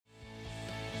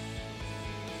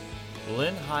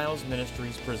Lynn Hiles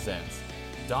Ministries presents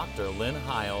Dr. Lynn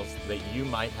Hiles, that you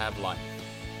might have life.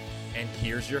 And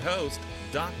here's your host,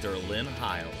 Dr. Lynn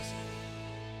Hiles.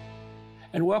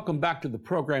 And welcome back to the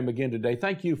program again today.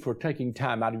 Thank you for taking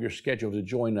time out of your schedule to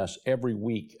join us every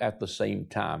week at the same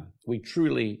time. We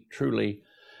truly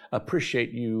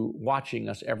appreciate you watching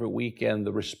us every week and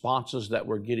the responses that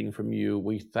we're getting from you.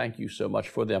 We thank you so much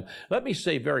for them. Let me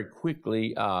say very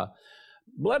quickly,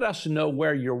 let us know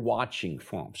where you're watching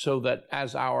from so that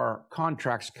as our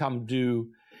contracts come due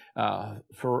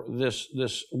for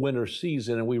this winter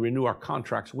season and we renew our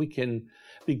contracts, we can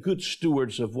be good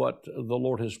stewards of what the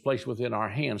Lord has placed within our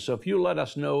hands. So if you let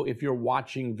us know if you're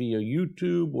watching via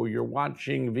YouTube or you're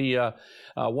watching via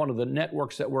one of the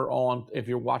networks that we're on, if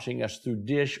you're watching us through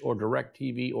Dish or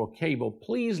DirecTV or cable,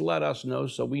 please let us know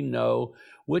so we know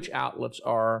which outlets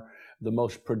are the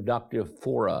most productive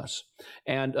for us.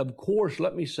 And of course,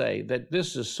 let me say that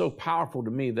this is so powerful to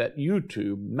me that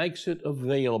YouTube makes it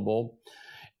available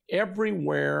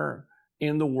everywhere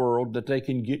in the world that they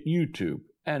can get YouTube.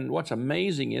 And what's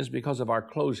amazing is because of our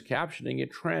closed captioning, it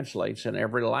translates in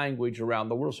every language around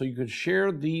the world. So you can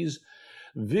share these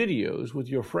videos with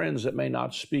your friends that may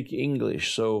not speak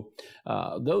English. So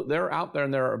they're out there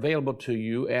and they're available to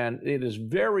you. And it is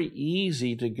very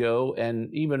easy to go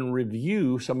and even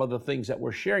review some of the things that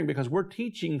we're sharing because we're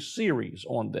teaching series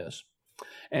on this.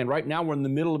 And right now we're in the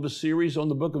middle of a series on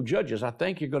the book of Judges. I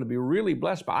think you're going to be really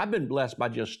blessed by. I've been blessed by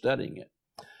just studying it.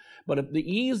 But the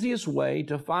easiest way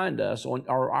to find us on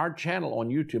our channel on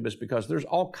YouTube is because there's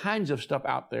all kinds of stuff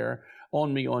out there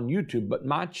on me on YouTube. But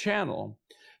my channel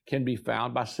can be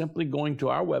found by simply going to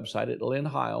our website at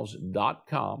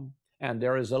lynnhiles.com. And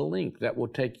there is a link that will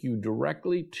take you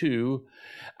directly to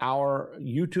our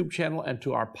YouTube channel and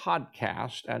to our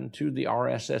podcast and to the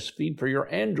RSS feed for your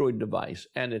Android device.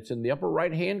 And it's in the upper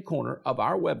right-hand corner of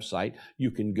our website.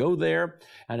 You can go there,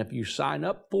 and if you sign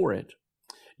up for it,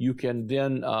 you can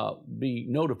then be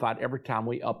notified every time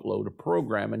we upload a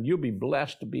program, and you'll be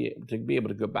blessed to be able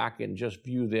to go back and just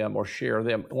view them or share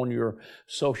them on your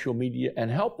social media and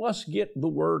help us get the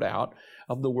word out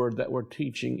of the word that we're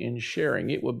teaching and sharing.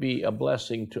 It would be a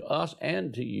blessing to us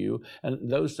and to you, and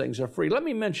those things are free. Let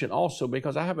me mention also,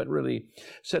 because I haven't really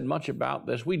said much about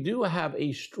this, we do have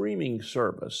a streaming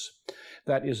service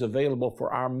that is available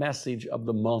for our Message of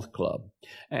the Month Club.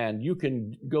 And you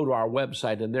can go to our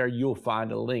website and there you'll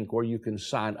find a link where you can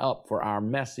sign up for our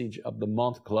Message of the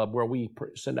Month Club, where we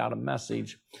send out a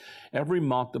message every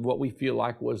month of what we feel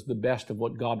like was the best of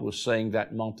what God was saying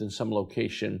that month in some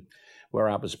location where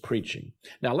I was preaching.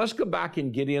 Now let's go back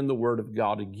and get in the Word of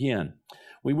God again.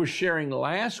 We were sharing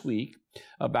last week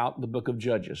about the book of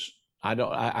Judges.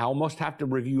 I almost have to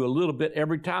review a little bit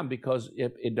every time because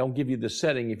it don't give you the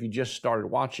setting if you just started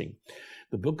watching.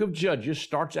 The book of Judges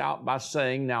starts out by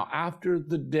saying, now after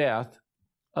the death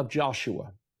of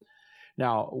Joshua.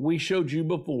 Now, we showed you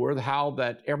before how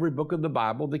that every book of the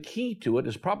Bible, the key to it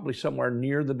is probably somewhere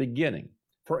near the beginning.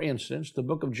 For instance, the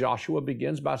book of Joshua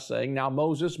begins by saying, now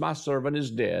Moses, my servant,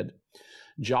 is dead.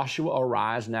 Joshua,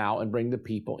 arise now and bring the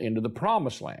people into the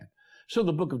promised land. So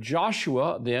the book of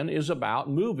Joshua then is about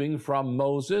moving from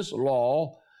Moses'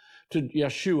 law to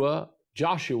Yeshua.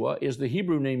 Joshua is the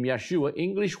Hebrew name Yeshua,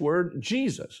 English word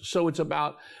Jesus. So it's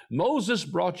about Moses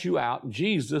brought you out,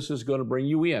 Jesus is going to bring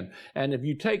you in. And if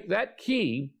you take that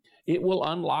key, it will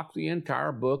unlock the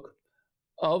entire book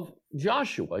of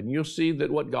Joshua. And you'll see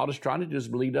that what God is trying to do is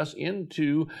lead us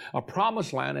into a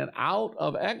promised land and out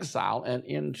of exile and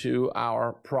into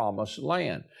our promised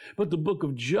land. But the book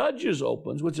of Judges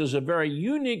opens, which is a very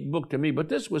unique book to me, but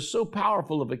this was so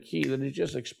powerful of a key that it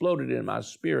just exploded in my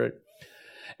spirit.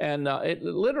 And it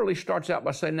literally starts out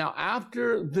by saying, now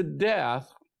after the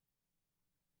death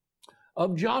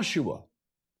of Joshua,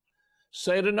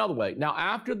 say it another way, now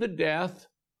after the death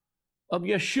of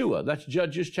Yeshua, that's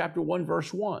Judges chapter 1,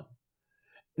 verse 1.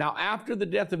 Now, after the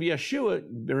death of Yeshua,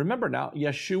 remember now,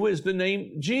 Yeshua is the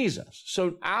name Jesus.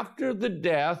 So after the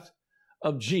death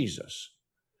of Jesus.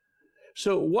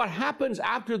 So what happens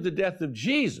after the death of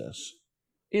Jesus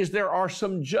is there are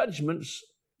some judgments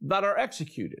that are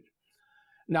executed.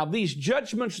 Now, these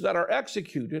judgments that are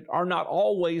executed are not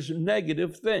always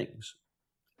negative things.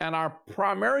 And our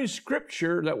primary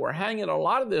scripture that we're hanging a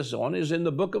lot of this on is in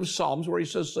the book of Psalms, where he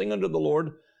says, sing unto the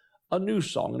Lord a new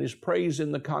song, and his praise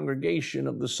in the congregation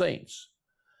of the saints.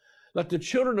 Let the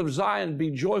children of Zion be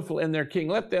joyful in their king.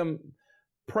 Let them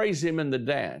praise him in the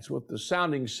dance with the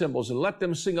sounding cymbals, and let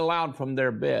them sing aloud from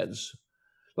their beds.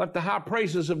 Let the high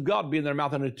praises of God be in their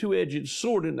mouth and a two-edged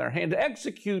sword in their hand to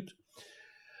execute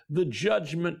the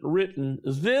judgment written.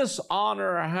 This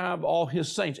honor have all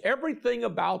his saints. Everything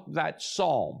about that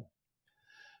psalm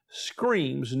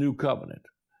screams new covenant.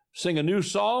 Sing a new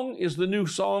song is the new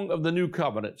song of the new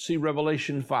covenant. See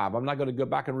Revelation 5. I'm not going to go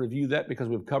back and review that because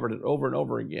we've covered it over and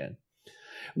over again.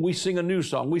 We sing a new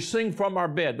song. We sing from our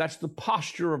bed. That's the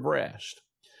posture of rest.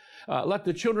 Let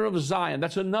the children of Zion,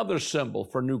 that's another symbol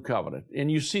for new covenant.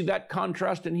 And you see that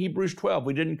contrast in Hebrews 12.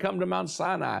 We didn't come to Mount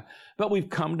Sinai, but we've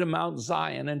come to Mount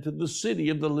Zion and to the city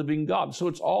of the living God. So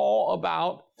it's all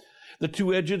about the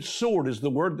two-edged sword is the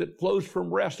word that flows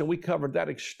from rest. And we covered that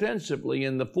extensively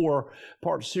in the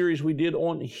 4-part series we did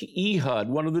on Ehud,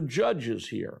 one of the judges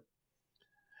here.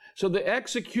 So to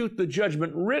execute the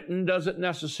judgment written doesn't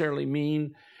necessarily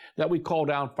mean that we call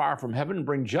down fire from heaven and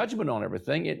bring judgment on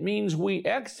everything. It means we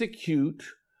execute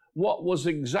what was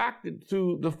exacted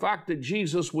through the fact that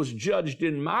Jesus was judged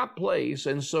in my place.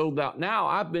 And so that now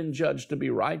I've been judged to be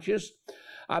righteous.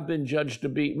 I've been judged to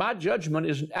be, my judgment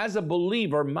is, as a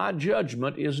believer, my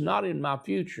judgment is not in my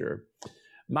future.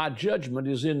 My judgment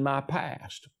is in my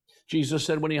past. Jesus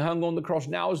said when he hung on the cross,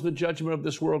 now is the judgment of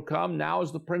this world come. Now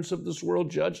is the prince of this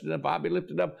world judged. And if I be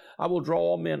lifted up, I will draw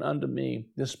all men unto me.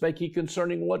 This spake he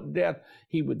concerning what death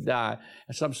he would die.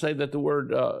 And some say that the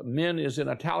word men is in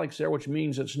italics there, which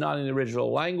means it's not in the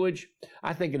original language.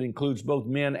 I think it includes both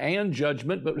men and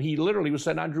judgment, but he literally was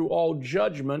saying, I drew all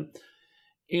judgment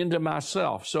into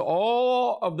myself. So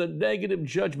all of the negative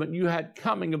judgment you had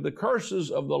coming of the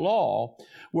curses of the law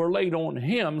were laid on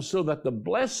him so that the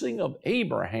blessing of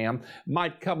Abraham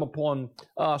might come upon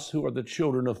us who are the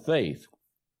children of faith.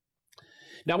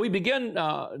 Now we begin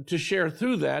to share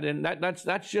through that, and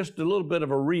that's just a little bit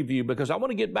of a review because I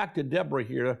want to get back to Deborah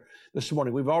here this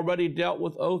morning. We've already dealt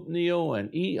with Othniel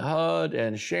and Ehud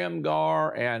and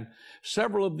Shamgar and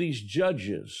several of these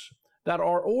judges that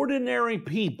are ordinary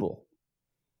people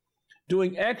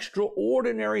doing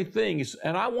extraordinary things.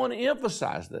 And I want to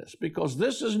emphasize this because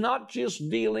this is not just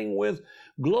dealing with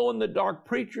glow-in-the-dark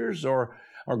preachers or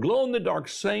glow-in-the-dark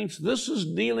saints. This is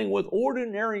dealing with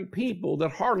ordinary people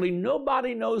that hardly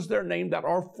nobody knows their name, that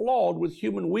are flawed with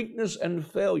human weakness and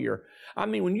failure. I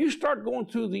mean, when you start going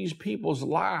through these people's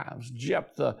lives,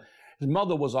 Jephthah, his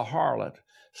mother was a harlot.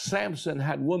 Samson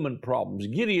had woman problems.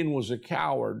 Gideon was a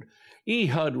coward.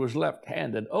 Ehud was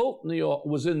left-handed. Othniel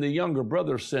was in the younger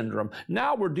brother syndrome.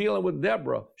 Now we're dealing with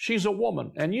Deborah. She's a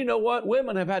woman. And you know what?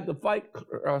 Women have had to fight,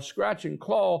 scratch and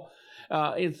claw.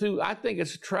 I think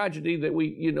it's a tragedy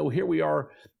that here we are,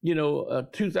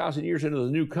 2,000 years into the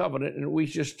new covenant, and we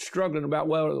just struggling about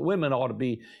whether the women ought to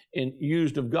be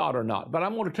used of God or not. But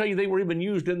I'm going to tell you they were even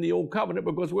used in the old covenant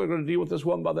because we're going to deal with this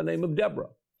one by the name of Deborah.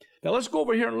 Now let's go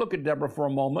over here and look at Deborah for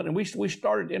a moment. And we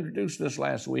started to introduce this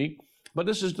last week. But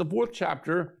this is the 4th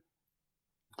chapter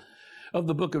of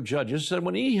the book of Judges. It said,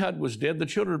 when Ehud was dead, the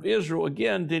children of Israel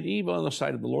again did evil in the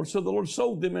sight of the Lord. So the Lord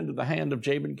sold them into the hand of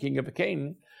Jabin, king of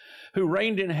Canaan, who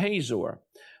reigned in Hazor.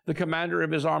 The commander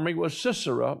of his army was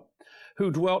Sisera,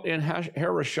 who dwelt in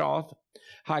Harosheth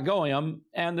Hagoyim.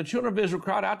 And the children of Israel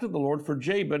cried out to the Lord, for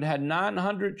Jabin had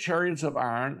 900 chariots of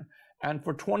iron, and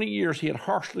for 20 years he had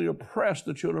harshly oppressed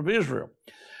the children of Israel.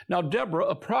 Now Deborah,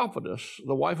 a prophetess,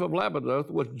 the wife of Lapidoth,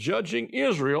 was judging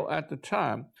Israel at the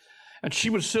time, and she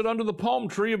would sit under the palm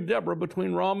tree of Deborah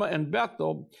between Ramah and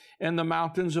Bethel in the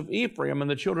mountains of Ephraim, and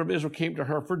the children of Israel came to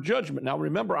her for judgment. Now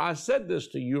remember, I said this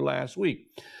to you last week.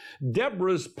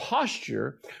 Deborah's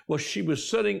posture was she was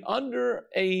sitting under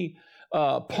a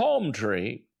palm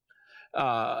tree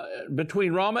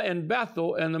between Ramah and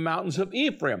Bethel in the mountains of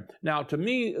Ephraim. Now to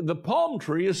me, the palm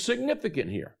tree is significant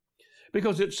here.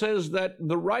 Because it says that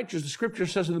the righteous, the scripture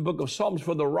says in the book of Psalms,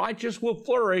 for the righteous will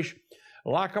flourish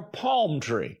like a palm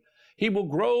tree. He will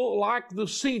grow like the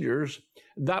cedars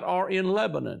that are in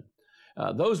Lebanon.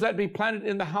 Those that be planted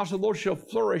in the house of the Lord shall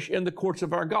flourish in the courts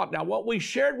of our God. Now, what we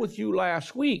shared with you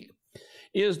last week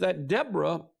is that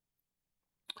Deborah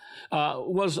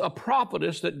was a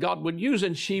prophetess that God would use,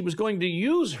 and she was going to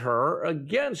use her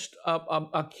against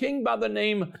a king by the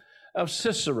name of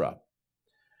Sisera.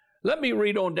 Let me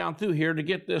read on down through here to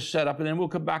get this set up, and then we'll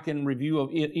come back and review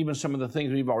of even some of the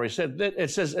things we've already said.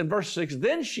 It says in verse 6,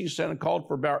 then she sent and called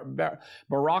for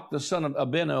Barak, the son of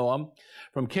Abinoam,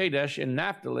 from Kadesh in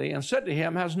Naphtali, and said to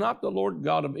him, has not the Lord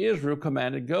God of Israel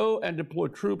commanded, go and deploy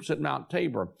troops at Mount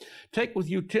Tabor? Take with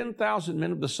you 10,000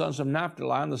 men of the sons of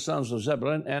Naphtali and the sons of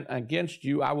Zebulun, and against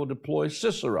you I will deploy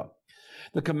Sisera,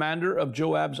 the commander of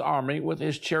Joab's army, with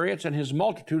his chariots and his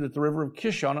multitude at the river of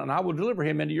Kishon, and I will deliver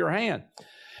him into your hand.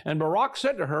 And Barak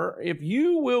said to her, if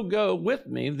you will go with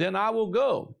me, then I will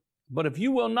go. But if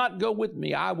you will not go with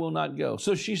me, I will not go.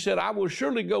 So she said, I will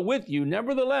surely go with you.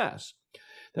 Nevertheless,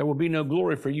 there will be no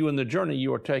glory for you in the journey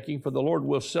you are taking, for the Lord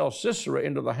will sell Sisera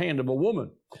into the hand of a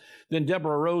woman. Then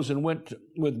Deborah arose and went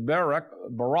with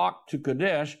Barak to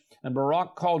Kadesh, and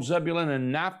Barak called Zebulun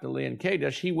and Naphtali and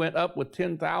Kadesh. He went up with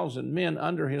 10,000 men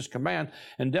under his command,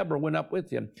 and Deborah went up with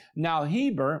him. Now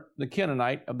Heber, the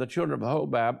Canaanite of the children of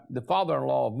Hobab, the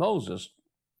father-in-law of Moses,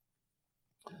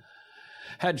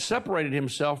 had separated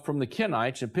himself from the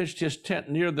Kenites and pitched his tent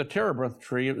near the terebinth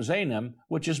tree of Zanim,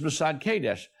 which is beside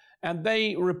Kadesh. And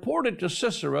they reported to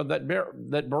Sisera that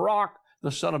Barak,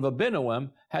 the son of Abinoam,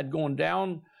 had gone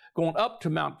up to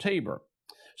Mount Tabor.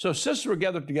 So Sisera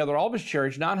gathered together all of his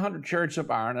chariots, 900 chariots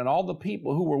of iron, and all the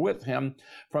people who were with him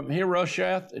from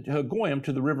Harosheth to Hagoyim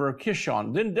to the river of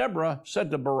Kishon. Then Deborah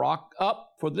said to Barak,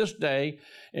 "Up, for this day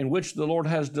in which the Lord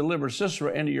has delivered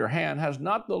Sisera into your hand, has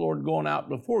not the Lord gone out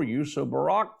before you?" So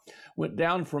Barak went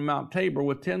down from Mount Tabor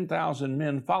with 10,000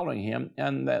 men following him,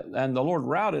 and the Lord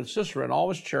routed Sisera and all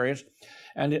his chariots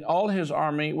and all his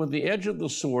army with the edge of the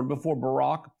sword before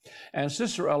Barak. And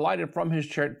Sisera alighted from his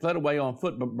chariot, fled away on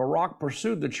foot, but Barak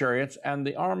pursued the chariots and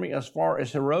the army as far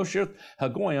as Harosheth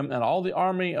Hagoyim, and all the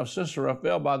army of Sisera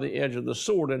fell by the edge of the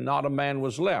sword, and not a man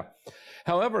was left.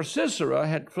 However, Sisera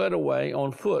had fled away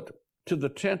on foot to the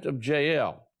tent of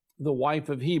Jael, the wife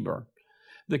of Heber,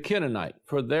 the Canaanite,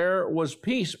 for there was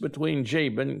peace between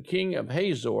Jabin, king of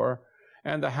Hazor,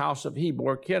 and the house of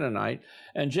Heber, Canaanite.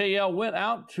 And Jael went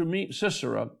out to meet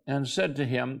Sisera and said to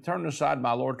him, "Turn aside,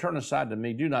 my lord, turn aside to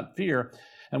me, do not fear."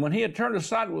 And when he had turned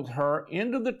aside with her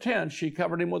into the tent, she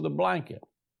covered him with a blanket.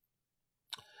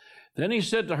 Then he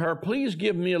said to her, "Please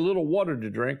give me a little water to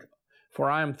drink, for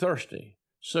I am thirsty."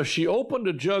 So she opened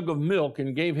a jug of milk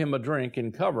and gave him a drink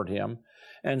and covered him,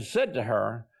 and said to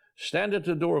her, "Stand at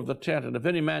the door of the tent, and if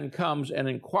any man comes and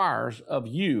inquires of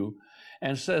you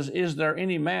and says, 'Is there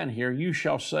any man here?' you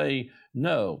shall say,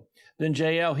 'No.'" Then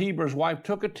Jael, Heber's wife,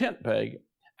 took a tent peg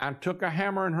and took a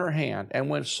hammer in her hand and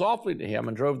went softly to him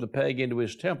and drove the peg into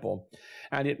his temple.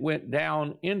 And it went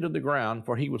down into the ground,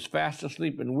 for he was fast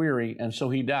asleep and weary, and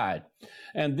so he died.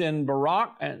 And then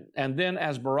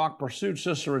as Barak pursued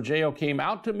Sisera, Jael came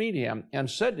out to meet him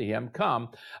and said to him, "Come,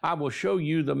 I will show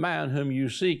you the man whom you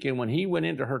seek." And when he went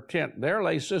into her tent, there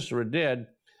lay Sisera dead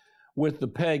with the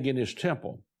peg in his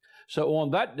temple. So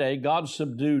on that day, God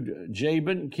subdued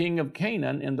Jabin, king of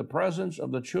Canaan, in the presence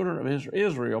of the children of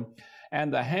Israel,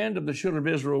 and the hand of the children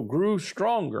of Israel grew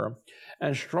stronger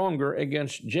and stronger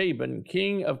against Jabin,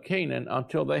 king of Canaan,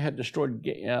 until they had destroyed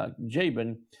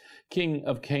Jabin, king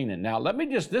of Canaan. Now,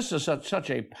 this is such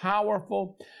a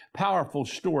powerful, powerful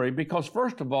story, because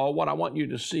first of all, what I want you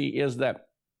to see is that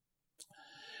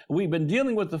we've been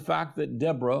dealing with the fact that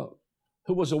Deborah,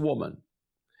 who was a woman,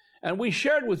 and we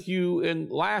shared with you in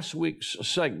last week's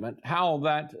segment how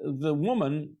that the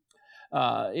woman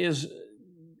is,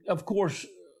 of course,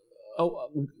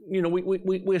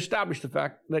 we established the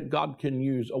fact that God can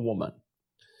use a woman.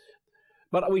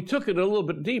 But we took it a little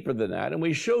bit deeper than that, and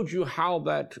we showed you how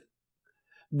that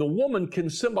the woman can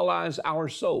symbolize our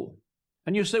soul.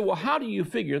 And you say, well, how do you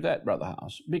figure that, Brother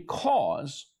House?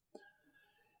 Because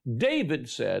David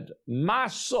said, "My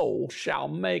soul shall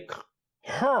make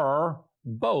her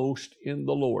boast in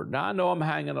the Lord." Now, I know I'm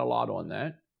hanging a lot on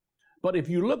that, but if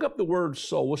you look up the word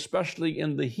soul, especially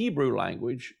in the Hebrew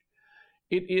language,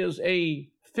 it is a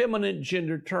feminine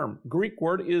gender term. Greek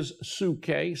word is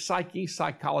psyche, psyche,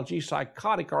 psychology,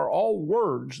 psychotic are all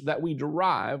words that we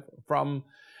derive from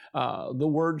the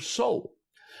word soul.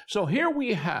 So here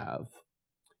we have,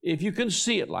 if you can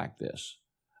see it like this,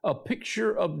 a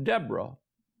picture of Deborah,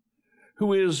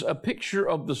 who is a picture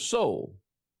of the soul,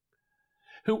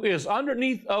 who is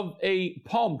underneath of a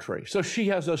palm tree. So she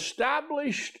has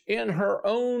established in her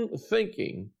own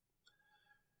thinking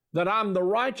that I'm the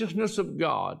righteousness of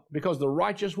God, because the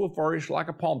righteous will flourish like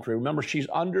a palm tree. Remember, she's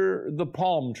under the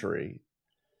palm tree.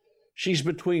 She's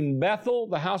between Bethel,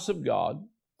 the house of God,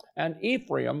 and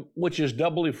Ephraim, which is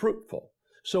doubly fruitful.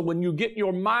 So when you get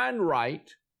your mind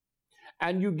right,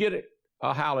 and you get it,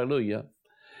 hallelujah,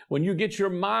 when you get your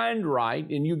mind right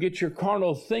and you get your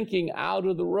carnal thinking out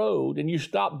of the road and you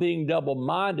stop being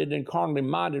double-minded and carnally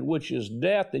minded, which is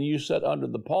death, and you sit under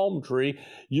the palm tree,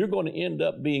 you're going to end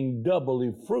up being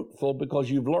doubly fruitful, because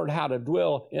you've learned how to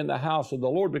dwell in the house of the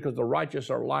Lord, because the righteous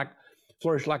are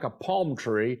flourish like a palm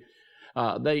tree.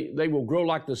 They will grow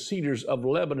like the cedars of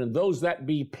Lebanon. Those that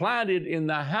be planted in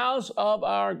the house of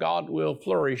our God will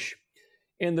flourish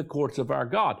in the courts of our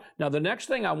God. Now, the next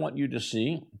thing I want you to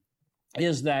see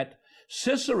is that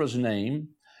Sisera's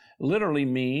name literally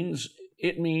means,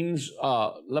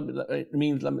 I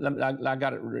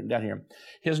got it written down here.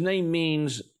 His name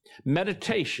means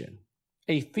meditation,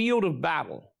 a field of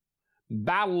battle,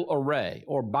 battle array,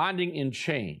 or binding in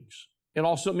chains. It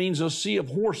also means a sea of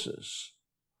horses.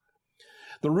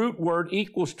 The root word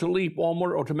equals to leap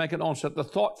onward or to make an onset. The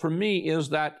thought for me is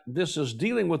that this is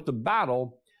dealing with the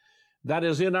battle that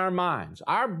is in our minds.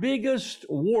 Our biggest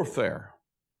warfare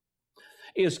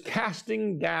is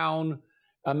casting down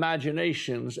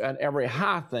imaginations and every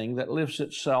high thing that lifts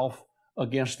itself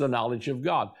against the knowledge of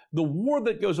God. The war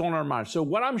that goes on in our minds. So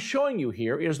what I'm showing you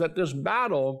here is that this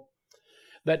battle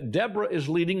that Deborah is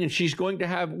leading, and she's going to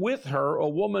have with her a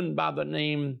woman by the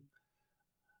name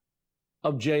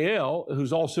of Jael,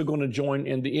 who's also going to join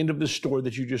in the end of this story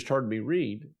that you just heard me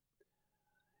read,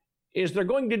 is they're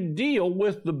going to deal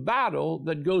with the battle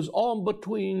that goes on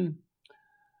between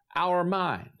our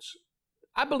minds.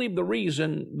 I believe the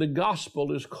reason the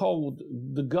gospel is called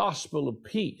the gospel of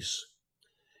peace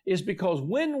is because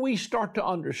when we start to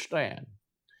understand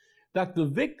that the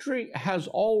victory has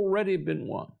already been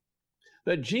won,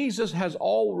 that Jesus has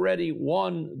already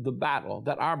won the battle,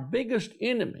 that our biggest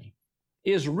enemy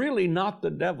is really not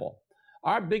the devil.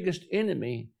 Our biggest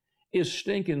enemy is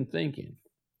stinking thinking.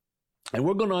 And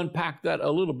we're going to unpack that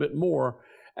a little bit more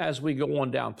as we go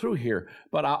on down through here.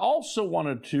 But I also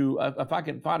wanted to, if I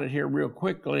can find it here real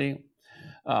quickly,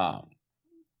 the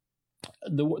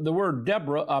word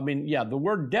Deborah, the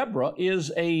word Deborah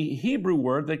is a Hebrew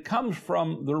word that comes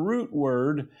from the root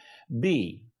word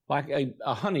bee, like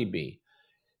a honeybee.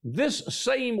 This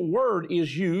same word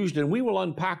is used, and we will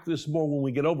unpack this more when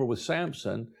we get over with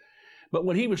Samson, but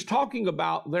when he was talking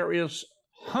about there is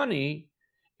honey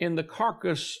in the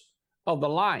carcass of the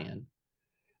lion,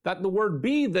 that the word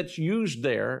bee that's used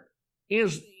there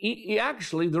is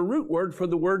actually the root word for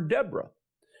the word Deborah.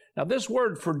 Now, this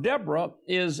word for Deborah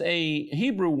is a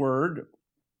Hebrew word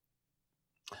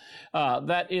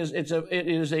it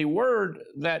is a word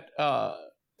that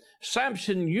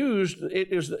Samson used.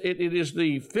 It is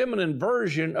the feminine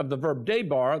version of the verb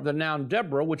debar, the noun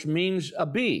Deborah, which means a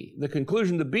bee. The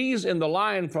conclusion, the bees in the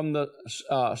lion from the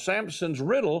Samson's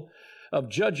riddle of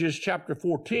Judges chapter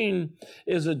 14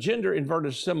 is a gender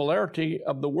inverted similarity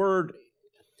of the word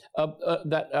of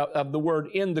the word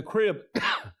in the crib.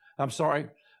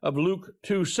 Of Luke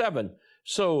 2:7.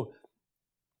 So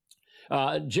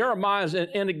Jeremiah's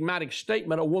enigmatic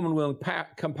statement, a woman will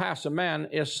compass a man,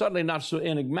 is suddenly not so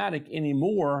enigmatic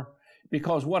anymore,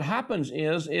 because what happens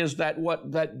is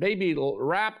that baby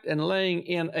wrapped and laying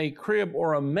in a crib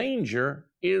or a manger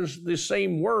is the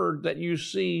same word that you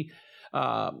see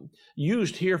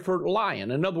used here for lion.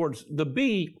 In other words, the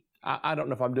bee, I don't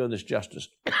know if I'm doing this justice.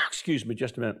 Excuse me,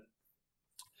 just a minute.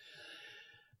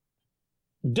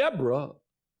 Deborah,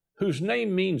 whose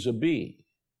name means a bee,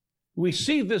 we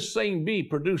see this same bee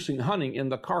producing honey in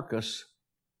the carcass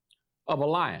of a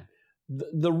lion.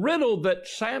 The riddle that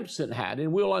Samson had,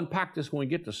 and we'll unpack this when we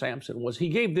get to Samson, was he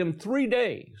gave them 3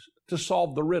 days to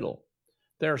solve the riddle.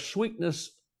 There's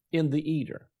sweetness in the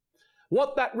eater.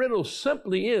 What that riddle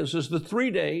simply is the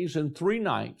 3 days and 3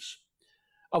 nights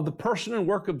of the person and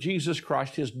work of Jesus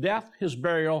Christ, his death, his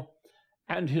burial,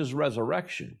 and his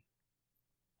resurrection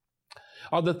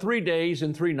are the 3 days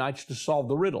and 3 nights to solve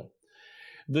the riddle.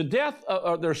 The death,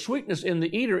 their sweetness in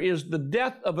the eater is the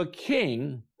death of a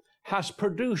king has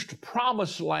produced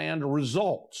promised land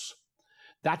results.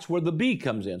 That's where the bee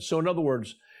comes in. So in other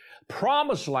words,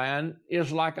 promised land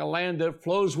is like a land that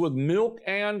flows with milk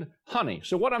and honey.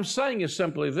 So what I'm saying is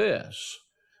simply this.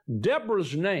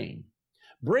 Deborah's name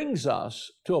brings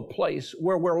us to a place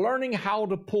where we're learning how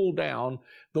to pull down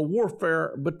the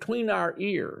warfare between our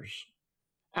ears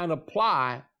and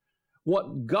apply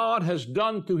what God has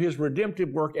done through his redemptive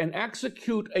work and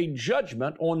execute a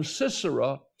judgment on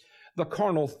Sisera, the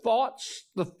carnal thoughts,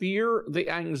 the fear, the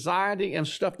anxiety, and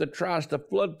stuff that tries to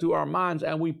flood through our minds,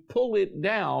 and we pull it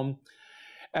down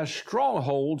as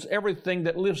strongholds, everything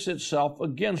that lifts itself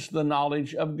against the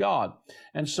knowledge of God.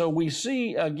 And so we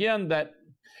see again that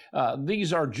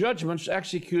these are judgments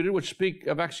executed, which speak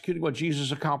of executing what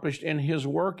Jesus accomplished in his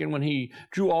work and when he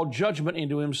drew all judgment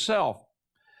into himself.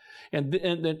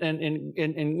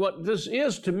 And what this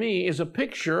is to me is a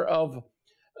picture of,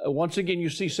 once again, you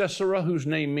see Sisera, whose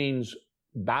name means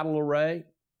battle array,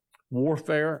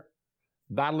 warfare,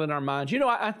 battle in our minds.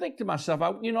 I think to myself, I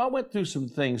went through some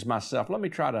things myself. Let me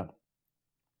try to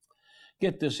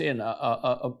get this in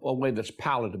a way that's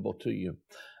palatable to you.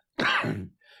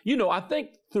 I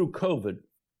think through COVID,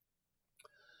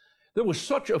 there was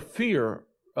such a fear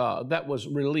that was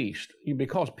released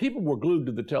because people were glued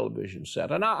to the television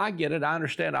set. And I get it. I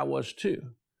understand I was too.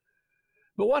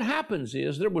 But what happens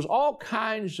is there was all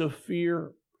kinds of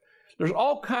fear. There's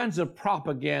all kinds of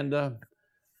propaganda,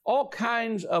 all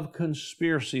kinds of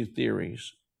conspiracy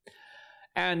theories.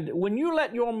 And when you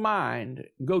let your mind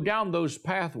go down those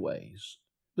pathways,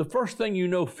 the first thing you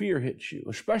know, fear hits you,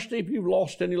 especially if you've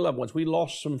lost any loved ones. We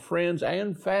lost some friends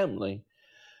and family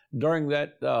during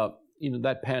that,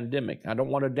 that pandemic. I don't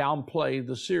want to downplay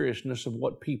the seriousness of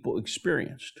what people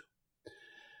experienced.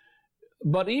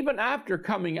 But even after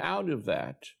coming out of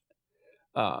that,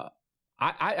 I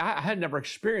had never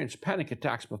experienced panic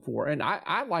attacks before, and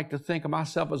I like to think of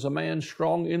myself as a man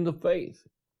strong in the faith.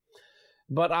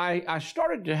 But I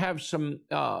started to have some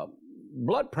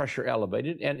blood pressure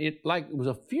elevated, and it was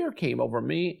a fear came over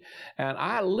me, and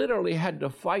I literally had to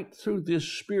fight through this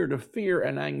spirit of fear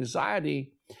and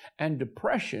anxiety and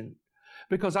depression,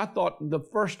 because I thought the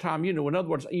first time, in other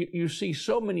words, you see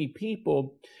so many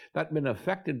people that have been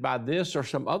affected by this or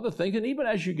some other things. And even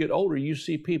as you get older, you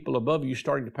see people above you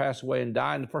starting to pass away and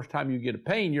die. And the first time you get a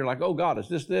pain, you're like, oh God, is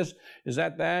this? Is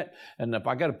that? And if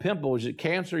I got a pimple, is it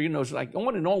cancer? It's like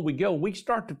on and on we go. We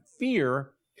start to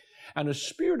fear, and a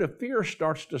spirit of fear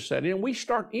starts to set in. We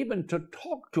start even to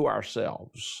talk to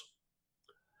ourselves.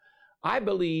 I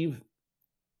believe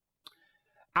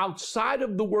outside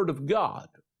of the Word of God,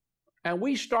 and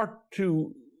we start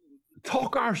to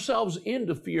talk ourselves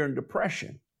into fear and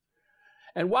depression.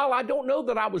 And while I don't know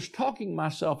that I was talking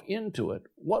myself into it,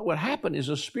 what would happen is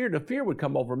a spirit of fear would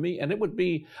come over me, and it would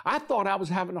be, I thought I was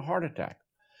having a heart attack.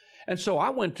 And so I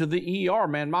went to the ER,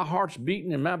 man, my heart's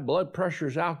beating and my blood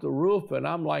pressure's out the roof. And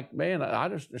I'm like, man,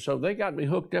 so they got me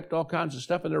hooked up to all kinds of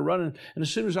stuff, and they're running. And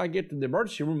as soon as I get to the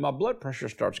emergency room, my blood pressure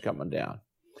starts coming down.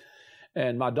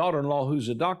 And my daughter-in-law, who's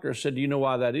a doctor, said, do you know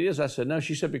why that is? I said, no.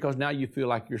 She said, because now you feel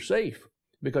like you're safe,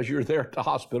 because you're there at the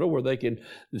hospital where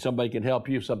somebody can help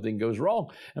you if something goes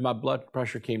wrong. And my blood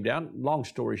pressure came down. Long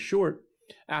story short,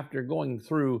 after going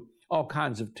through all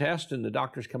kinds of tests, and the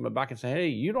doctors coming back and say, hey,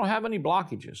 you don't have any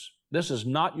blockages. This is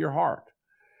not your heart.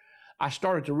 I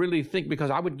started to really think,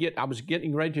 because I was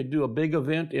getting ready to do a big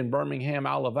event in Birmingham,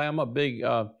 Alabama, a big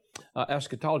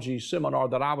eschatology seminar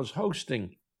that I was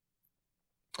hosting.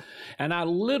 And I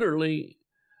literally,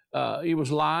 it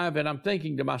was live, and I'm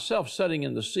thinking to myself, sitting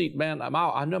in the seat, man,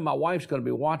 I know my wife's going to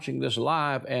be watching this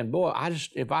live, and boy,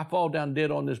 if I fall down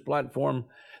dead on this platform,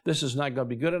 this is not going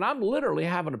to be good. And I'm literally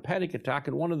having a panic attack,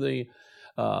 and one of the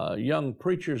young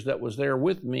preachers that was there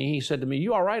with me, he said to me,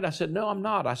 you all right? I said, no, I'm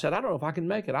not. I said, I don't know if I can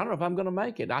make it. I don't know if I'm going to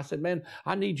make it. I said, man,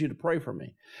 I need you to pray for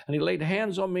me. And he laid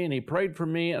hands on me, and he prayed for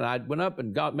me, and I went up,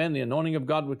 and God, man, the anointing of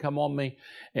God would come on me,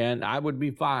 and I would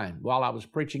be fine. While I was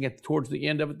preaching towards the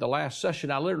end of it, the last session,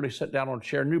 I literally sat down on a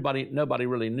chair. Nobody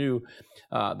really knew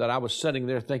that I was sitting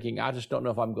there thinking, I just don't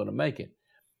know if I'm going to make it.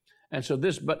 And so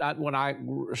when I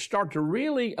start to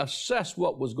really assess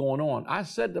what was going on, I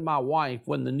said to my wife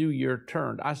when the new year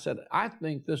turned, I said, I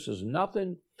think this is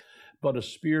nothing but a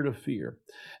spirit of fear.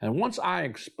 And once I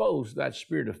exposed that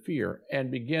spirit of fear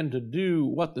and began to do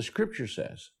what the scripture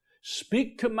says,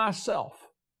 speak to myself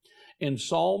in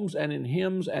psalms and in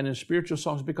hymns and in spiritual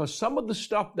songs, because some of the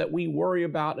stuff that we worry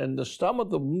about and some of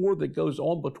the war that goes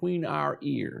on between our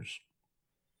ears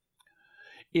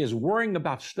is worrying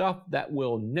about stuff that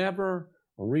will never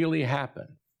really happen.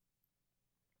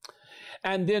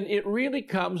 And then it really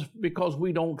comes because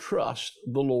we don't trust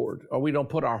the Lord, or we don't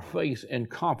put our faith and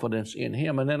confidence in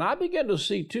Him. And then I began to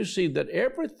see that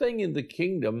everything in the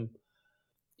kingdom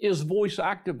is voice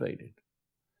activated.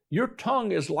 Your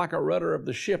tongue is like a rudder of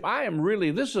the ship.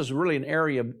 This is really an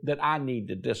area that I need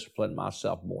to discipline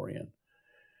myself more in.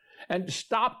 And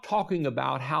stop talking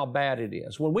about how bad it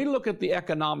is. When we look at the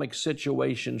economic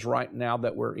situations right now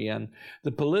that we're in,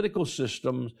 the political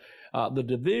systems, the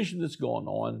division that's going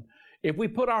on, if we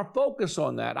put our focus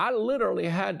on that, I literally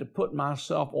had to put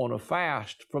myself on a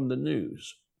fast from the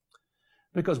news.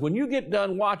 Because when you get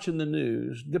done watching the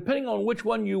news, depending on which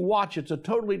one you watch, it's a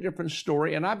totally different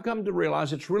story. And I've come to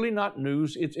realize it's really not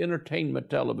news, it's entertainment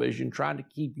television trying to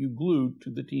keep you glued to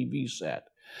the TV set.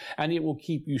 And it will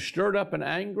keep you stirred up and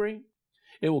angry.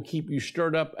 It will keep you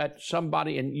stirred up at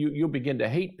somebody, and you'll begin to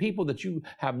hate people that you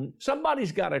have.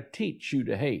 Somebody's got to teach you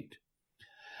to hate.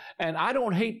 And I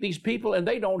don't hate these people, and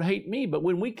they don't hate me. But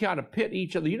when we kind of pit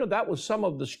each other, that was some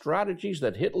of the strategies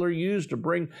that Hitler used to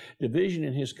bring division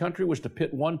in his country, was to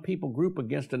pit one people group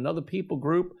against another people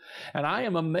group. And I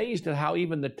am amazed at how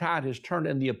even the tide has turned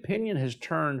and the opinion has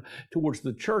turned towards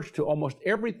the church, to almost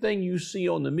everything you see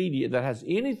on the media that has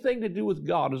anything to do with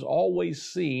God is always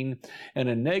seen in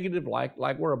a negative light,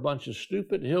 like we're a bunch of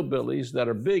stupid hillbillies that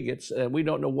are bigots and we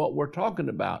don't know what we're talking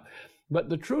about. But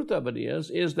the truth of it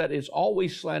is that it's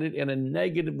always slanted in a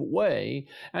negative way.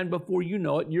 And before you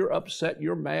know it, you're upset,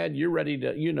 you're mad, you're ready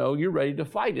to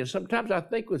fight. And sometimes I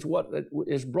think it's what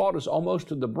has brought us almost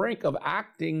to the brink of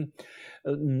acting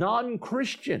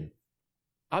non-Christian.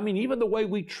 I mean, even the way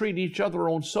we treat each other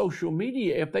on social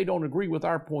media, if they don't agree with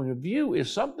our point of view,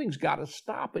 is something's got to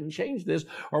stop and change this,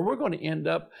 or we're going to end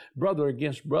up brother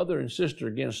against brother and sister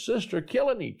against sister,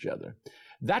 killing each other.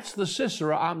 That's the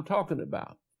Sisera I'm talking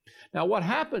about. Now, what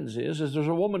happens is there's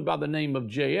a woman by the name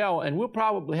of Jael, and we'll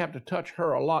probably have to touch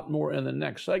her a lot more in the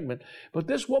next segment. But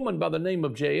this woman by the name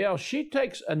of Jael, she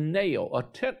takes a nail, a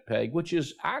tent peg, which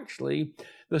is actually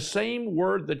the same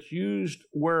word that's used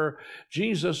where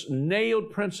Jesus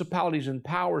nailed principalities and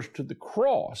powers to the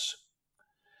cross.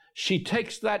 She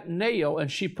takes that nail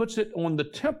and she puts it on the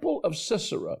temple of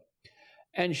Sisera,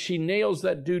 and she nails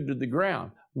that dude to the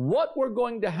ground. What we're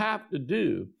going to have to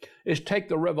do is take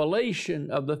the revelation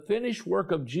of the finished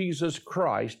work of Jesus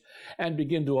Christ and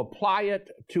begin to apply it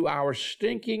to our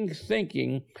stinking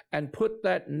thinking and put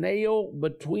that nail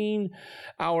between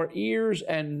our ears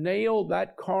and nail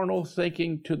that carnal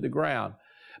thinking to the ground.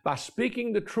 By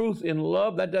speaking the truth in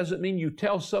love, that doesn't mean you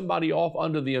tell somebody off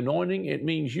under the anointing. It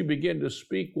means you begin to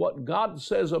speak what God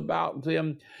says about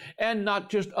them, and not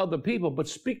just other people, but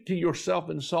speak to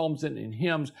yourself in psalms and in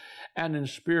hymns and in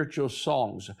spiritual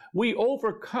songs. We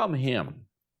overcome him,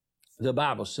 the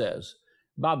Bible says,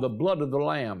 by the blood of the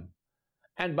Lamb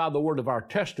and by the word of our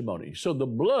testimony. So the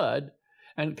blood,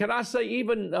 and can I say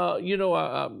even,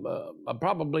 I'm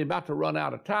probably about to run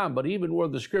out of time, but even where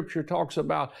the scripture talks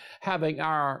about having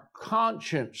our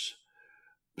conscience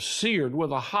seared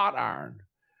with a hot iron,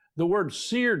 the word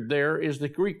seared there is the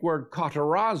Greek word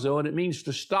katarazo, and it means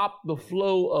to stop the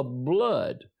flow of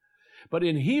blood. But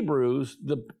in Hebrews,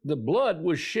 the blood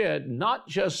was shed not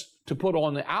just to put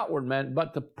on the outward man,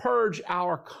 but to purge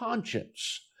our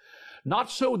conscience.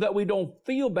 Not so that we don't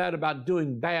feel bad about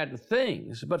doing bad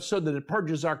things, but so that it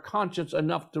purges our conscience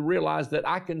enough to realize that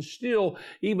I can still,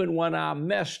 even when I'm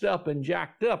messed up and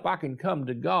jacked up, I can come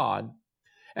to God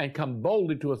and come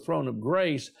boldly to a throne of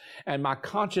grace, and my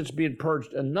conscience being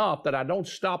purged enough that I don't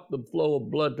stop the flow of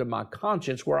blood to my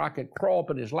conscience, where I can crawl up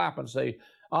in his lap and say,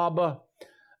 Abba,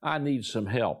 I need some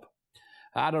help.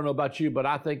 I don't know about you, but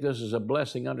I think this is a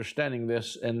blessing, understanding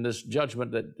this and this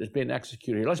judgment that is being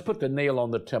executed here. Let's put the nail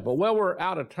on the temple. Well, we're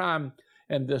out of time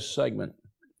in this segment.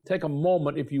 Take a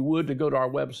moment, if you would, to go to our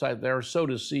website there, sow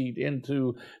a seed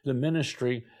into the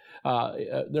ministry.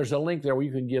 There's a link there where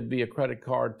you can give via credit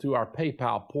card through our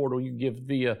PayPal portal. You can give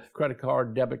via credit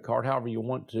card, debit card, however you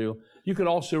want to. You can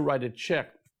also write a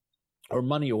check or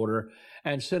money order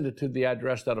and send it to the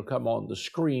address that'll come on the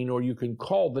screen, or you can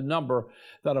call the number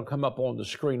that'll come up on the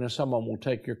screen and someone will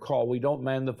take your call. We don't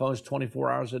man the phones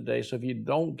 24 hours a day, so if you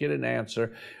don't get an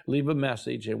answer, leave a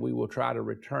message and we will try to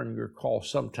return your call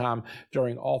sometime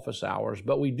during office hours.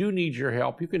 But we do need your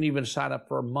help. You can even sign up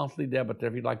for a monthly debit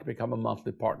if you'd like to become a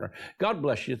monthly partner. God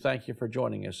bless you. Thank you for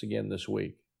joining us again this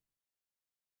week.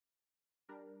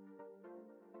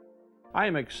 I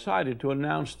am excited to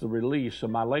announce the release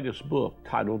of my latest book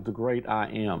titled The Great I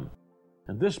Am.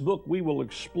 In this book, we will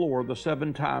explore the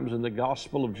 7 times in the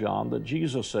Gospel of John that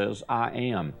Jesus says, I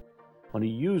am. When he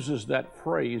uses that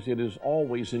phrase, it is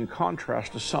always in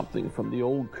contrast to something from the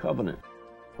Old Covenant.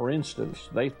 For instance,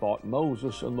 they thought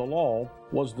Moses and the law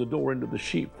was the door into the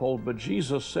sheepfold, but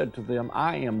Jesus said to them,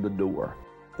 I am the door.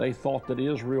 They thought that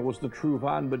Israel was the true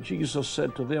vine, but Jesus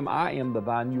said to them, I am the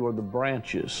vine, you are the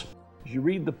branches. As you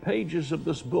read the pages of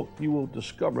this book, you will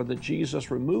discover that Jesus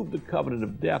removed the covenant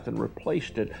of death and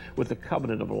replaced it with the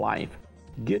covenant of life.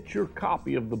 Get your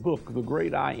copy of the book, The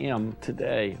Great I Am,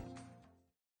 today.